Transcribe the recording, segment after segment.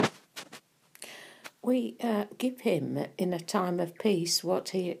We give him in a time of peace what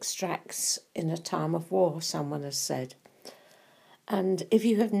he extracts in a time of war, someone has said. And if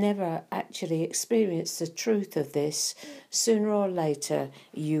you have never actually experienced the truth of this, sooner or later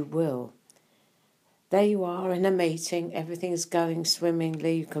you will. There you are in a meeting, everything's going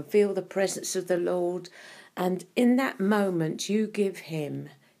swimmingly, you can feel the presence of the Lord, and in that moment you give him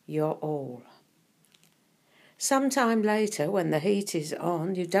your all. Sometime later, when the heat is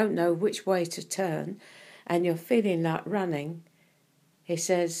on, you don't know which way to turn, and you're feeling like running, he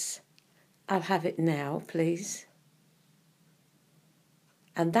says, "I'll have it now, please."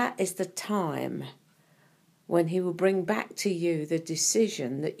 And that is the time when he will bring back to you the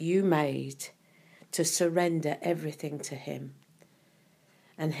decision that you made to surrender everything to him.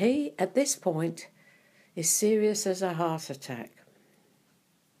 And he, at this point, is serious as a heart attack.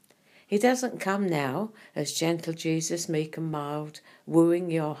 He doesn't come now as gentle Jesus, meek and mild, wooing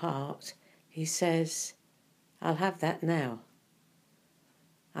your heart. He says, "I'll have that now.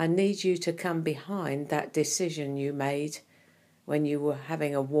 I need you to come behind that decision you made when you were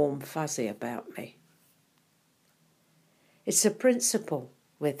having a warm fuzzy about me." It's a principle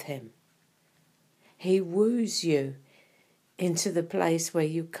with him. He woos you into the place where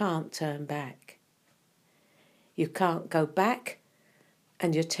you can't turn back. You can't go back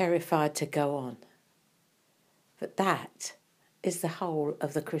and you're terrified to go on. But that is the whole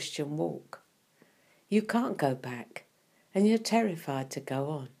of the Christian walk. You can't go back and you're terrified to go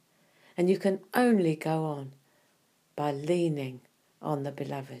on. And you can only go on by leaning on the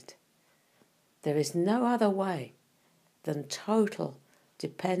Beloved. There is no other way than total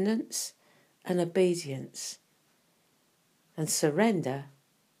dependence and obedience. And surrender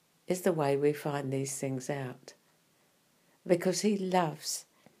is the way we find these things out. Because he loves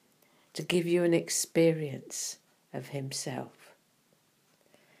to give you an experience of himself.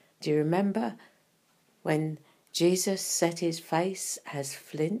 Do you remember when Jesus set his face as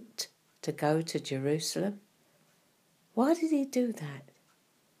flint to go to Jerusalem? Why did he do that?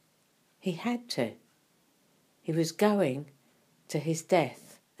 He had to. He was going to his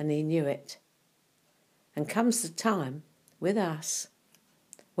death and he knew it. And comes the time with us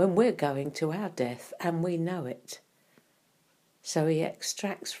when we're going to our death and we know it. So he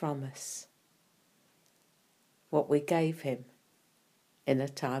extracts from us what we gave him in a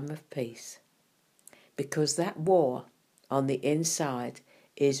time of peace. Because that war on the inside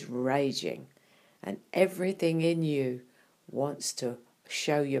is raging and everything in you wants to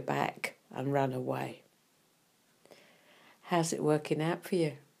show your back and run away. How's it working out for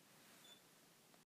you?